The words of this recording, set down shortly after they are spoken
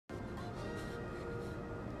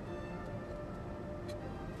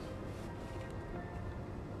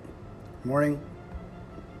Morning.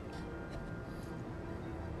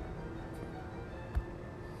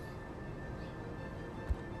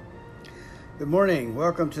 Good morning.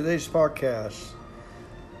 Welcome to today's podcast.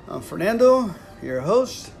 I'm Fernando, your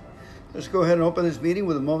host. Let's go ahead and open this meeting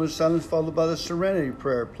with a moment of silence followed by the serenity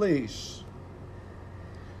prayer, please.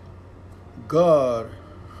 God,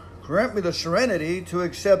 grant me the serenity to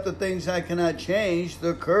accept the things I cannot change,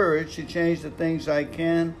 the courage to change the things I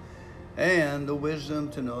can, and the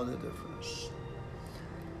wisdom to know the difference.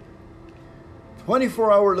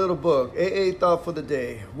 24-hour little book, AA Thought for the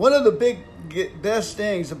Day. One of the best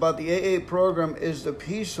things about the AA program is the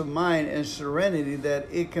peace of mind and serenity that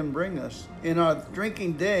it can bring us. In our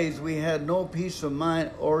drinking days, we had no peace of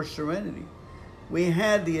mind or serenity. We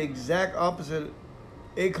had the exact opposite,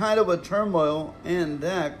 a kind of a turmoil and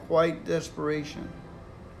that quite desperation.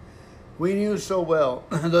 We knew so well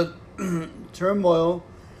the turmoil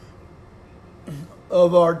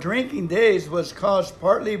of our drinking days was caused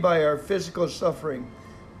partly by our physical suffering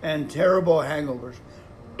and terrible hangovers.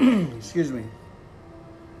 Excuse me.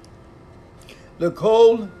 The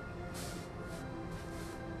cold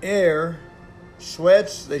air,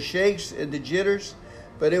 sweats, the shakes, and the jitters,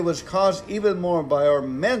 but it was caused even more by our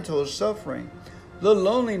mental suffering. The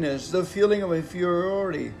loneliness, the feeling of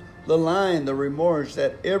inferiority, the lying, the remorse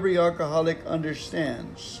that every alcoholic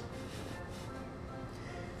understands.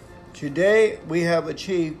 Today, we have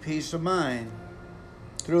achieved peace of mind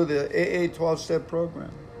through the AA 12-step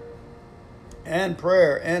program and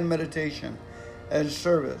prayer and meditation and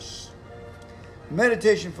service.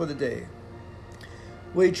 Meditation for the day.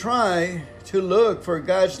 We try to look for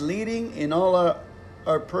God's leading in all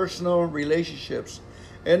our personal relationships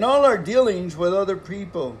and all our dealings with other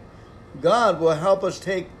people. God will help us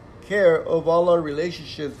take care of all our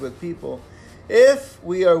relationships with people if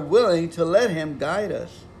we are willing to let Him guide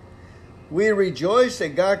us. We rejoice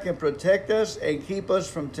that God can protect us and keep us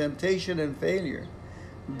from temptation and failure.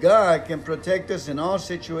 God can protect us in all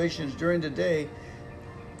situations during the day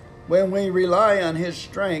when we rely on His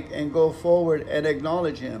strength and go forward and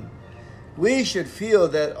acknowledge Him. We should feel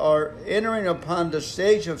that our entering upon the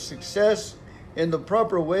stage of success in the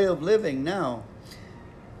proper way of living now.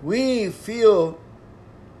 We feel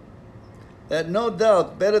that no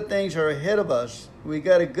doubt better things are ahead of us. We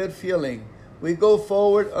got a good feeling. We go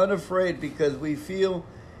forward unafraid because we feel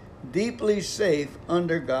deeply safe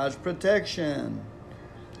under God's protection.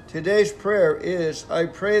 Today's prayer is, I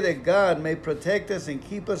pray that God may protect us and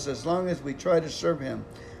keep us as long as we try to serve Him.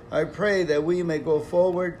 I pray that we may go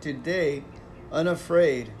forward today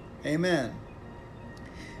unafraid. Amen.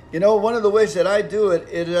 You know, one of the ways that I do it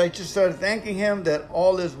is I just start thanking Him that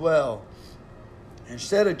all is well.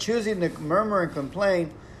 Instead of choosing to murmur and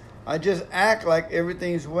complain, I just act like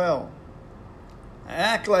everything's well.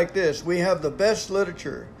 Act like this. We have the best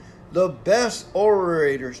literature, the best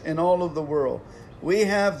orators in all of the world. We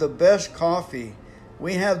have the best coffee.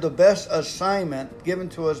 We have the best assignment given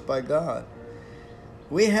to us by God.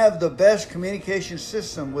 We have the best communication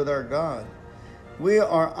system with our God. We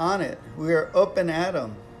are on it. We are up and at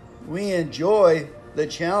 'em. We enjoy the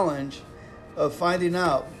challenge of finding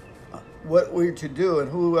out what we're to do and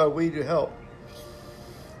who are we to help.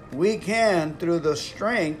 We can, through the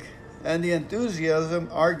strength and the enthusiasm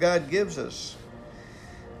our God gives us.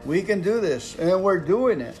 We can do this, and we're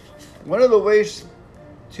doing it. One of the ways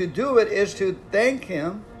to do it is to thank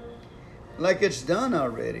Him like it's done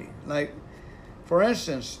already. Like, for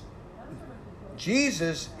instance,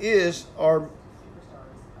 Jesus is our,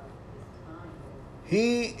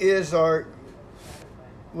 He is our,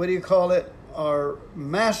 our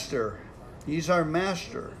master. He's our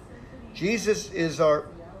master. Jesus is our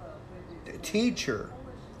teacher.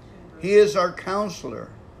 He is our counselor.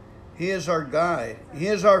 He is our guide. He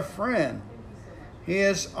is our friend. He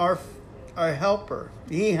is our helper.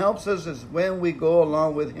 He helps us as when we go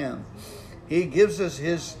along with Him. He gives us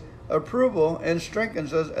His approval and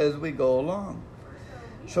strengthens us as we go along.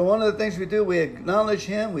 So one of the things we do, we acknowledge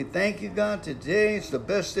Him. We thank you, God. Today is the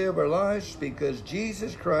best day of our lives because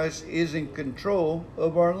Jesus Christ is in control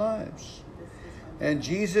of our lives. And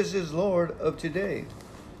Jesus is Lord of today.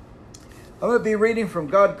 I'm going to be reading from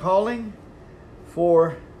God Calling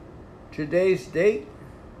for today's date.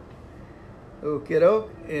 Okey-doke.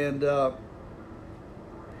 And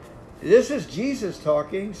this is Jesus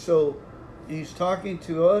talking, so He's talking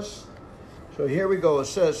to us. So here we go. It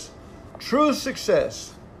says, true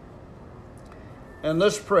success. And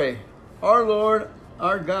let's pray. Our Lord,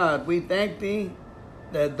 our God, we thank Thee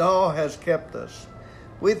that Thou hast kept us.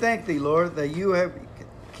 We thank Thee, Lord, that You have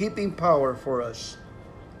keeping power for us.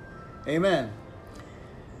 Amen.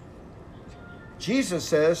 Jesus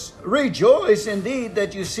says, rejoice indeed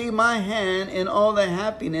that you see my hand in all the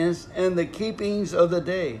happiness and the keepings of the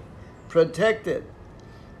day. Protected.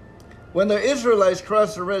 When the Israelites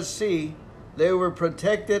crossed the Red Sea, they were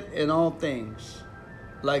protected in all things,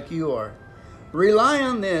 like you are. Rely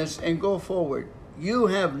on this and go forward. You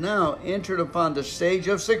have now entered upon the stage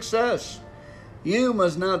of success. You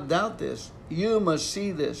must not doubt this. You must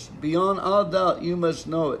see this. Beyond all doubt, you must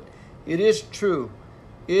know it. It is true.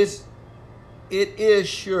 It is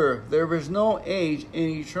sure. There is no age in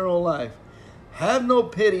eternal life. Have no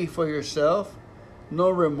pity for yourself, no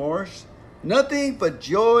remorse, nothing but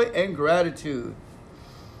joy and gratitude.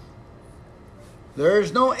 There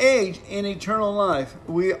is no age in eternal life.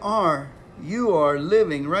 You are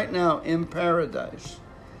living right now in paradise.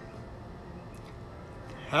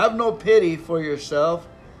 Have no pity for yourself,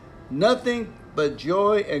 nothing but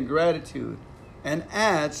joy and gratitude, and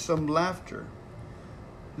add some laughter.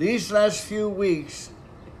 These last few weeks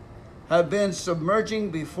have been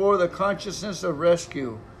submerging before the consciousness of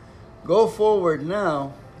rescue. Go forward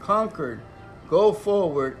now, conquered. Go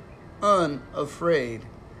forward, unafraid.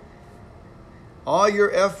 All your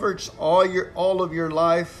efforts, all of your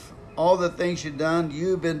life, all the things you've done,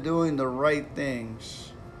 you've been doing the right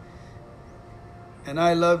things. And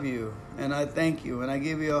I love you, and I thank you, and I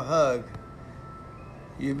give you a hug.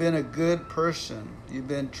 You've been a good person. You've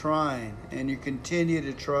been trying, and you continue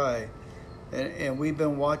to try. And we've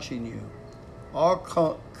been watching you. All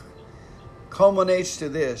culminates to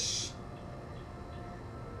this.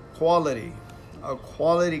 Quality. A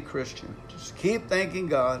quality Christian. Just keep thanking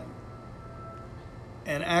God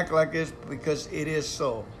and act like this because it is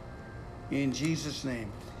so. In Jesus'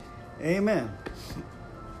 name. Amen.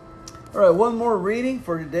 All right, one more reading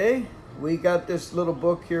for today. We got this little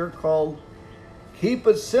book here called Keep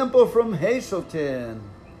It Simple from Hazelton.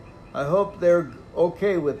 I hope they're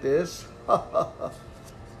okay with this.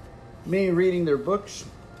 Me reading their books.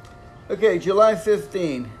 Okay, July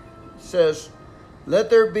 15 says, let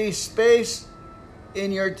there be space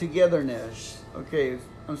in your togetherness. Okay,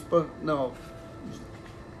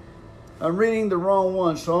 I'm reading the wrong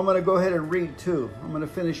one, so I'm going to go ahead and read two. I'm going to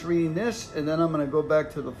finish reading this, and then I'm going to go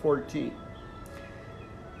back to the 14th.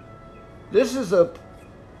 This is a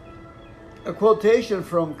quotation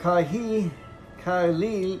from Khalil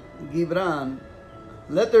Gibran.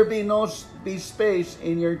 Let there be space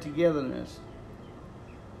in your togetherness.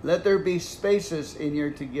 Let there be spaces in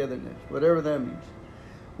your togetherness, whatever that means.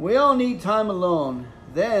 We all need time alone.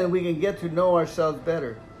 Then we can get to know ourselves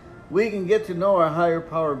better. We can get to know our higher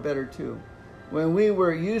power better too. When we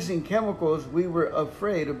were using chemicals, we were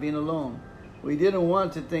afraid of being alone. We didn't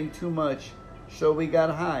want to think too much, so we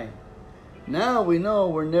got high. Now we know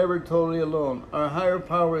we're never totally alone. Our higher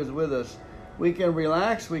power is with us. We can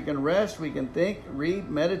relax, we can rest, we can think, read,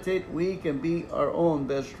 meditate. We can be our own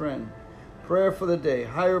best friend. Prayer for the day.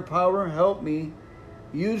 Higher power, help me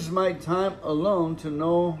use my time alone to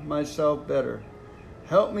know myself better.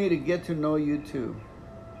 Help me to get to know you too.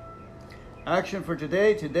 Action for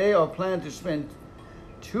today. Today I'll plan to spend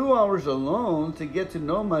 2 hours alone to get to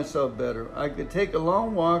know myself better. I could take a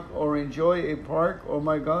long walk or enjoy a park or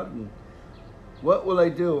my garden. What will I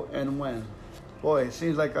do and when? Boy, it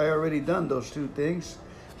seems like I already done those two things.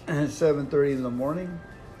 At 7:30 in the morning.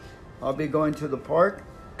 I'll be going to the park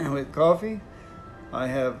and with coffee. I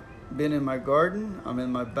have been in my garden. I'm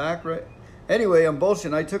in my back right. Anyway, I'm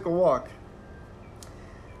boasting. I took a walk.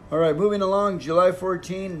 All right, moving along, July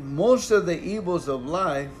 14. Most of the evils of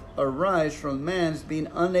life arise from man's being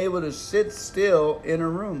unable to sit still in a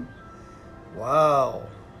room. Wow.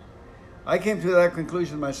 I came to that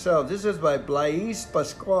conclusion myself. This is by Blaise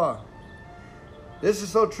Pascal. This is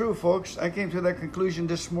so true, folks. I came to that conclusion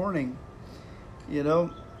this morning. You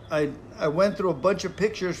know, I went through a bunch of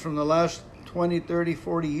pictures from the last 20, 30,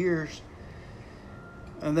 40 years.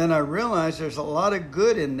 And then I realized there's a lot of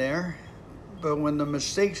good in there. But when the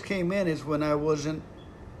mistakes came in is when I wasn't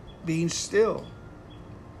being still.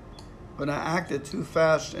 When I acted too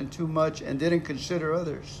fast and too much and didn't consider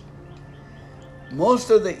others.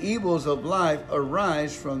 Most of the evils of life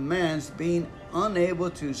arise from man's being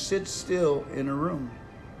unable to sit still in a room.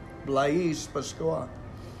 Blaise Pascal.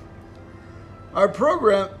 Our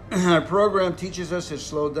program teaches us to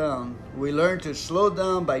slow down. We learn to slow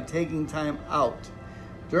down by taking time out.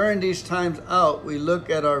 During these times out, we look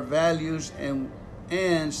at our values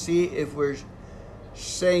and see if we're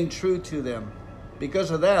staying true to them.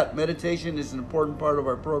 Because of that, meditation is an important part of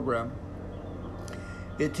our program.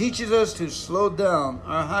 It teaches us to slow down.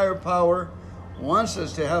 Our higher power wants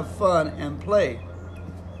us to have fun and play.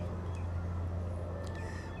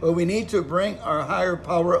 But we need to bring our higher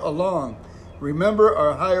power along. Remember,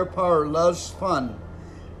 our higher power loves fun.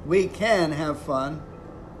 We can have fun,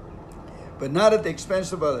 but not at the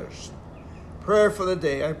expense of others. Prayer for the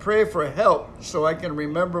day. I pray for help so I can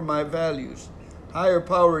remember my values. Higher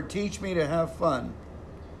power, teach me to have fun.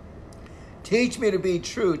 Teach me to be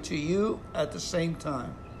true to you at the same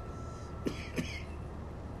time.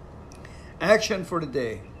 Action for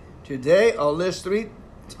today. Today, I'll list 3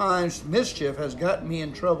 times mischief has gotten me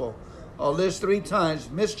in trouble. I'll list 3 times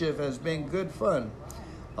mischief has been good fun.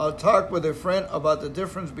 I'll talk with a friend about the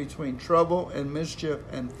difference between trouble and mischief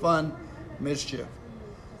and fun mischief.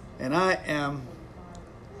 And I am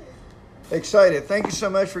excited. Thank you so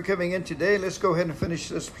much for coming in today. Let's go ahead and finish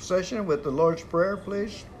this session with the Lord's Prayer,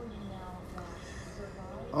 please.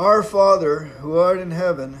 Our Father, who art in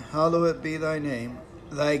heaven, hallowed be thy name.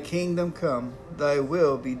 Thy kingdom come, thy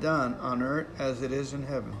will be done on earth as it is in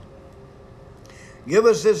heaven. Give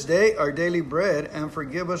us this day our daily bread, and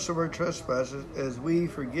forgive us of our trespasses as we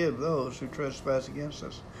forgive those who trespass against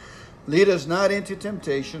us. Lead us not into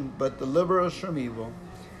temptation, but deliver us from evil.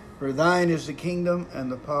 For thine is the kingdom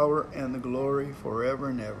and the power and the glory forever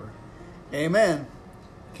and ever. Amen.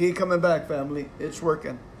 Keep coming back, family. It's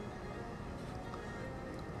working.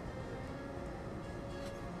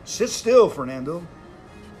 Sit still, Fernando.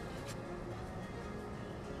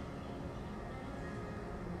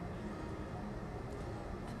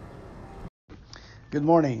 Good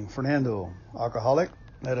morning, Fernando, alcoholic.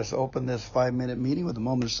 Let us open this 5-minute meeting with a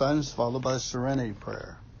moment of silence, followed by a serenity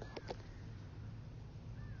prayer.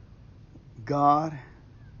 God,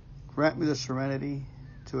 grant me the serenity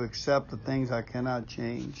to accept the things I cannot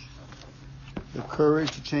change, the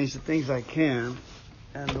courage to change the things I can,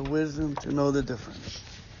 and the wisdom to know the difference.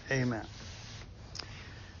 Amen.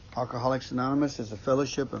 Alcoholics Anonymous is a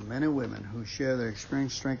fellowship of men and women who share their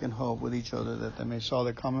experience, strength, and hope with each other that they may solve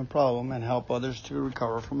their common problem and help others to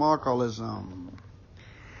recover from alcoholism.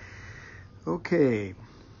 Okay,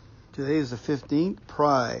 today is the 15th,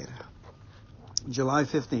 Pride. July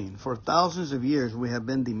 15. For thousands of years, we have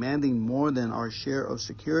been demanding more than our share of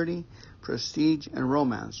security, prestige, and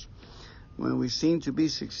romance. When we seemed to be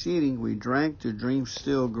succeeding, we drank to dream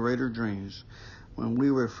still greater dreams. When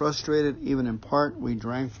we were frustrated, even in part, we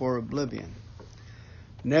drank for oblivion.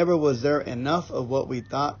 Never was there enough of what we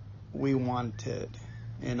thought we wanted.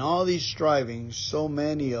 In all these strivings, so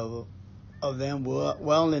many of them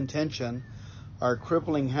well-intentioned, our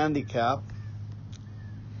crippling handicap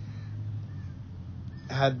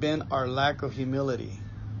had been our lack of humility.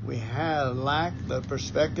 We had lacked the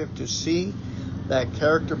perspective to see that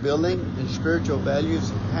character building and spiritual values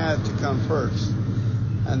had to come first,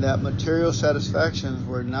 and that material satisfactions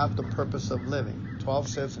were not the purpose of living. 12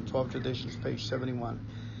 Steps and 12 Traditions, page 71.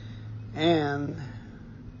 And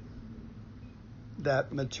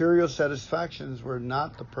that material satisfactions were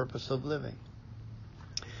not the purpose of living.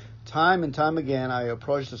 Time and time again, I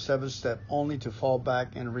approached the 7th step only to fall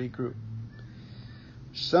back and regroup.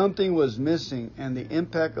 Something was missing, and the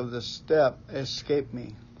impact of the step escaped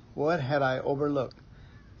me. What had I overlooked?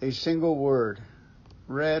 A single word,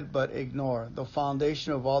 read but ignored, the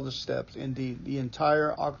foundation of all the steps. Indeed, the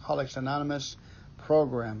entire Alcoholics Anonymous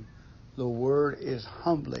program. The word is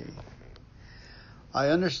humbly. I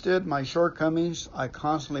understood my shortcomings. I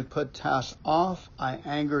constantly put tasks off. I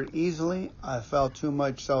angered easily. I felt too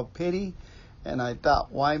much self-pity, and I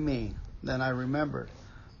thought, why me? Then I remembered.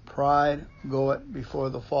 Pride goeth before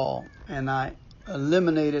the fall, and I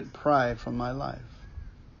eliminated pride from my life.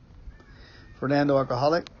 Fernando,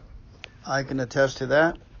 alcoholic, I can attest to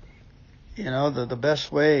that. You know, the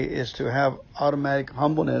best way is to have automatic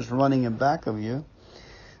humbleness running in back of you.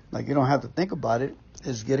 Like, you don't have to think about it.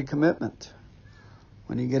 Is get a commitment.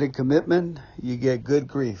 When you get a commitment, you get good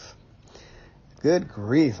grief. Good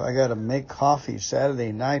grief. I got to make coffee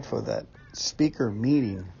Saturday night for that speaker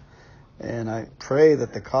meeting. And I pray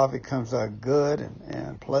that the coffee comes out good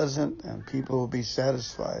and pleasant, and people will be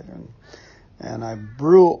satisfied. And I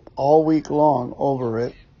brew all week long over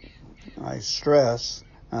it. I stress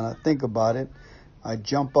and I think about it. I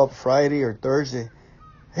jump up Friday or Thursday.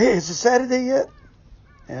 Hey, is it Saturday yet?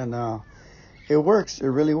 And it works. It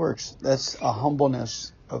really works. That's a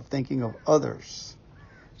humbleness of thinking of others.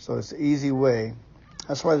 So it's an easy way.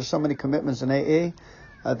 That's why there's so many commitments in AA.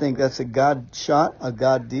 I think that's a God shot, a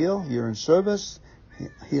God deal. You're in service.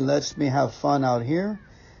 He lets me have fun out here.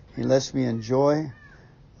 He lets me enjoy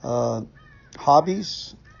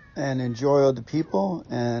hobbies and enjoy other people,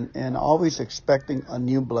 and always expecting a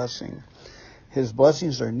new blessing. His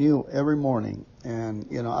blessings are new every morning. And,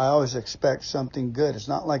 you know, I always expect something good. It's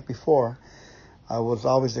not like before. I was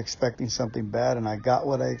always expecting something bad, and I got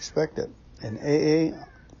what I expected. In AA,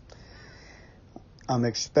 I'm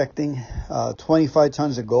expecting 25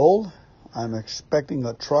 tons of gold. I'm expecting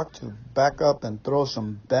a truck to back up and throw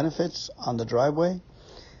some benefits on the driveway.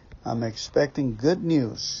 I'm expecting good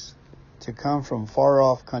news to come from far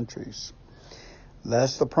off countries.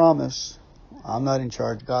 That's the promise. I'm not in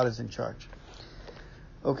charge. God is in charge.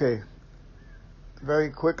 Okay. Very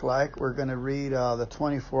quick we're going to read the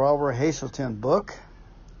 24-hour Hazelton book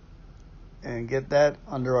and get that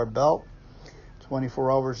under our belt.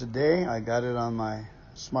 24 hours a day. I got it on my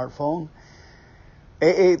smartphone.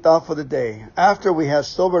 AA thought for the day. After we had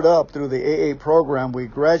sobered up through the AA program, we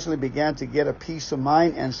gradually began to get a peace of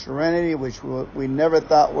mind and serenity which we never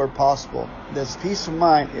thought were possible. This peace of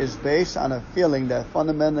mind is based on a feeling that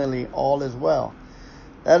fundamentally all is well.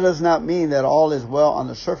 That does not mean that all is well on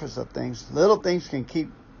the surface of things. Little things can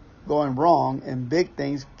keep going wrong and big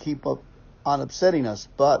things keep on upsetting us.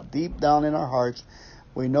 But deep down in our hearts,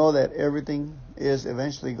 we know that everything is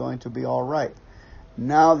eventually going to be all right.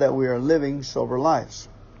 Now that we are living sober lives.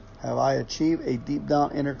 Have I achieved a deep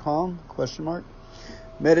down inner calm? ?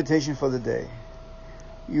 Meditation for the day.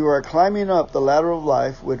 You are climbing up the ladder of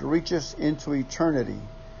life which reaches into eternity.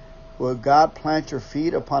 Will God plant your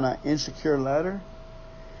feet upon an insecure ladder?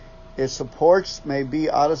 Its supports may be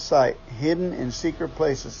out of sight, hidden in secret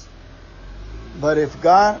places. But if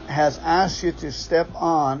God has asked you to step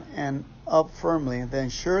on and up firmly, then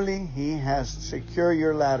surely He has secured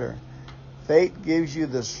your ladder. Faith gives you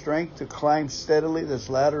the strength to climb steadily this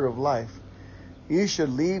ladder of life. You should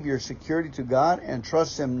leave your security to God and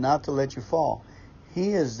trust Him not to let you fall.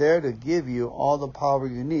 He is there to give you all the power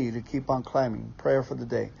you need to keep on climbing. Prayer for the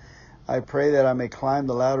day. I pray that I may climb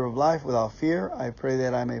the ladder of life without fear. I pray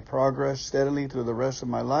that I may progress steadily through the rest of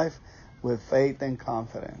my life with faith and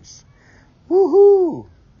confidence. Woohoo!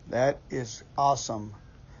 That is awesome.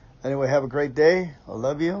 Anyway, have a great day. I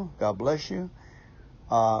love you. God bless you.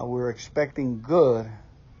 We're expecting good.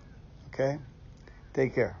 Okay?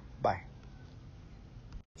 Take care. Bye.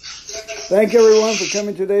 Thank everyone for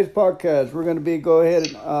coming to today's podcast. We're going to go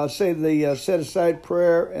ahead and say the set aside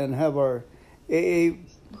prayer and have our AA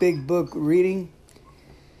Big Book reading.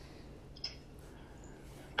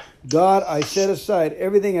 God, I set aside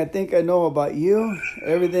everything I think I know about you,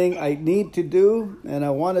 everything I need to do and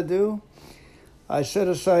I want to do. I set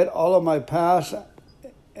aside all of my past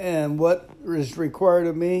and what is required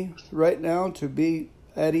of me right now to be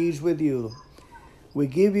at ease with you. We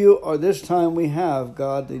give you, or this time we have,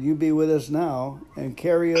 God, that you be with us now and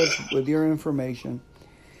carry us with your information.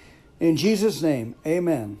 In Jesus' name,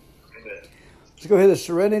 amen. Let's go ahead and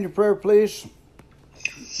serenity prayer, please.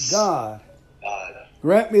 God,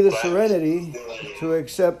 grant me the serenity to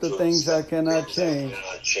accept the things I cannot change,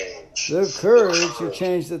 the courage to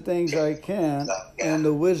change the things I can, and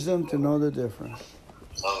the wisdom to know the difference.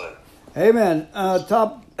 Amen.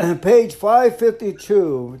 Top page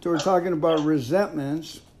 552. We're talking about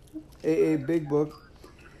resentments. AA Big Book.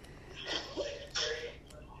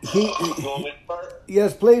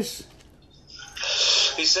 Yes, please.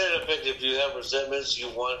 He said, if you have resentments you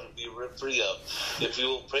want to be free of, if you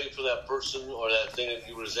will pray for that person or that thing that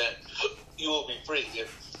you resent, you will be free.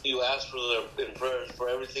 If you ask for their in prayers for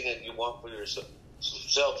everything that you want for yourself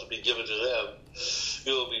to be given to them,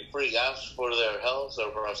 you will be free. Ask for their health, their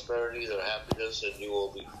prosperity, their happiness, and you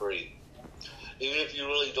will be free. Even if you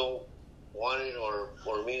really don't want it or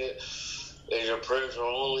mean it, and your prayers are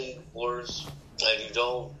only words, and you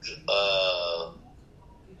don't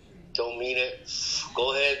mean it,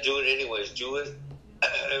 go ahead and do it anyways. Do it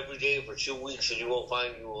every day for 2 weeks, and you will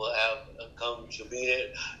find you will have come to mean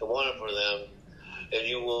it and want it for them, and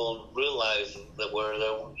you will realize that where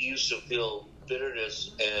they used to feel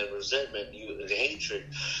bitterness and resentment, and hatred,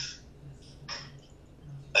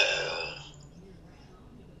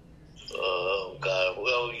 oh God,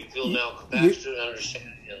 well, you feel now compassion,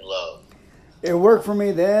 understanding, and love. It worked for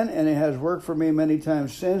me then, and it has worked for me many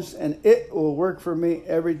times since, and it will work for me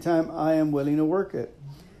every time I am willing to work it.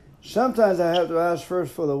 Sometimes I have to ask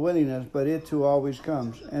first for the willingness, but it too always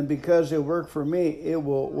comes. And because it worked for me, it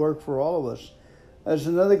will work for all of us. As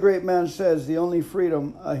another great man says, the only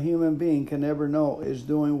freedom a human being can ever know is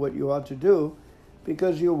doing what you ought to do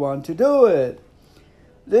because you want to do it.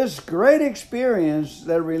 This great experience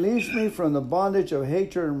that released me from the bondage of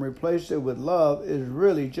hatred and replaced it with love is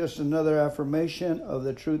really just another affirmation of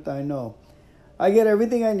the truth I know. I get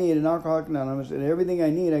everything I need in Alcoholics Anonymous, and everything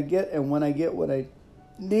I need I get, and when I get what I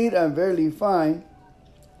need, I verily find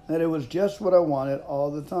that it was just what I wanted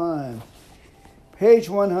all the time. Page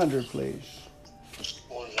 100, please.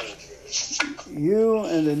 100. You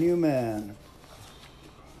and the new man.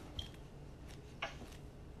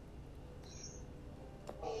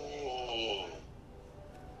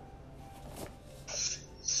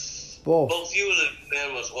 Both you and the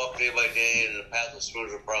man must walk day by day in the path of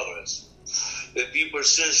spiritual progress. If you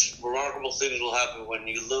persist, remarkable things will happen. When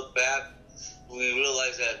you look back, we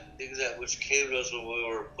realize that things that which came to us when we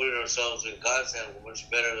were putting ourselves in God's hand were much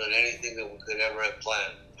better than anything that we could ever have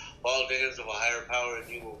planned. All guidance of a higher power, and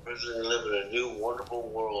you will presently live in a new, wonderful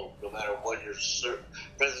world, no matter what your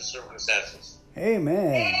present circumstances.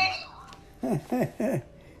 Amen.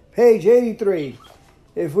 Page 83.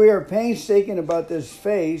 If we are painstaking about this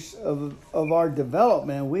phase of our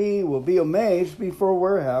development, we will be amazed before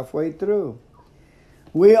we're halfway through.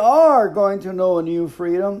 We are going to know a new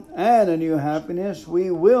freedom and a new happiness.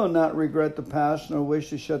 We will not regret the past nor wish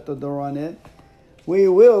to shut the door on it. We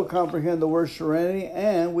will comprehend the word serenity,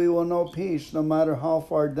 and we will know peace no matter how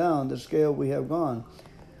far down the scale we have gone.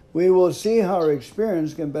 We will see how our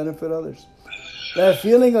experience can benefit others. That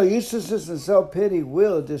feeling of uselessness and self-pity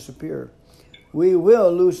will disappear. We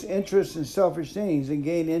will lose interest in selfish things and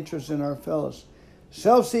gain interest in our fellows.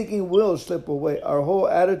 Self-seeking will slip away. Our whole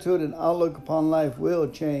attitude and outlook upon life will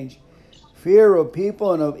change. Fear of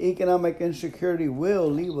people and of economic insecurity will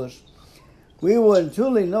leave us. We will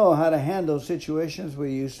intuitively know how to handle situations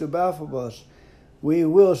we used to baffle us. We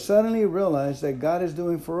will suddenly realize that God is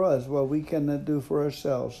doing for us what we cannot do for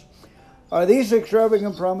ourselves. Are these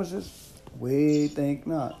extravagant promises? We think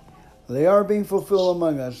not. They are being fulfilled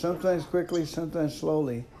among us, sometimes quickly, sometimes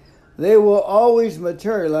slowly. They will always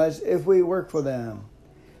materialize if we work for them.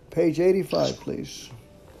 Page 85, please.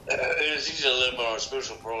 It is easy to live our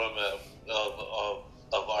spiritual program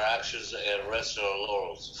of our actions and rest on our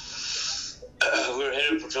laurels. We're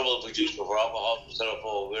headed for trouble if we choose for alcoholism instead of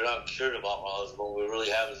full. We're not cured of alcoholism, but what we really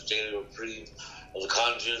have is daily reprieve of the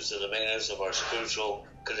conscience and the maintenance of our spiritual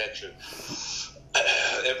connection.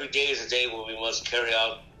 Every day is a day when we must carry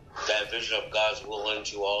out that vision of God's will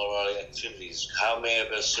into all of our activities. How may I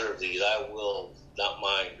best serve thee? Thy will, not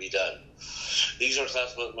mine, be done. These are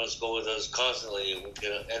thoughts that must go with us constantly. We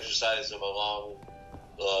can exercise them along.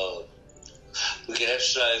 We can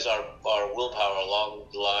exercise our willpower along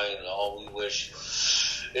the line and all we wish.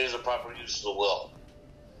 It is a proper use of the will.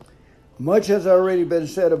 Much has already been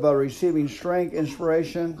said about receiving strength,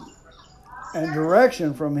 inspiration, and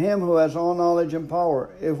direction from Him who has all knowledge and power.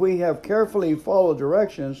 If we have carefully followed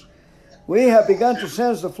directions, we have begun to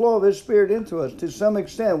sense the flow of His Spirit into us. To some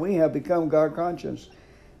extent, we have become God conscious.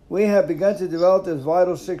 We have begun to develop this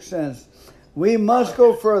vital sixth sense. We must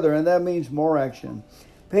go further, and that means more action.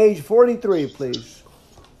 Page 43, please.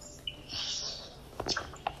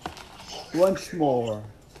 Once more.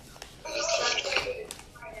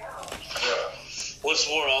 Once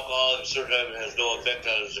more, alcohol in certain times has no effect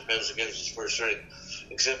on his defense against his first strength.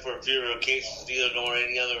 Except for a few rare cases, neither nor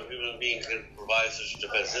any other human being can provide such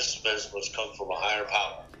defense. This defense must come from a higher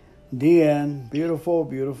power. The end. Beautiful,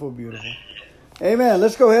 beautiful, beautiful. Amen.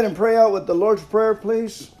 Let's go ahead and pray out with the Lord's Prayer,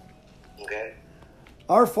 please. Okay.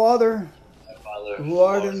 Our Father, who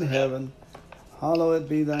art in heaven, hallowed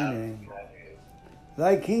be thy name.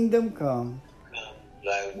 Thy kingdom come,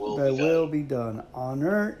 Thy will be done on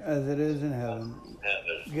earth as it is in heaven.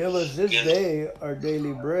 Give us this day our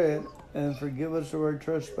daily bread, and forgive us of our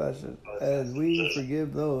trespasses, as we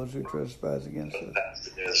forgive those who trespass against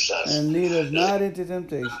us. And lead us not into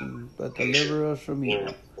temptation, but deliver us from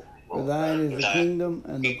evil. For thine is the kingdom,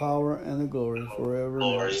 and the power, and the glory, forever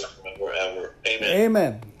and ever. Amen.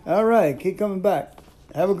 Amen. All right, keep coming back.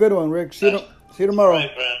 Have a good one, Rick. See you tomorrow.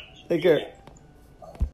 Take care.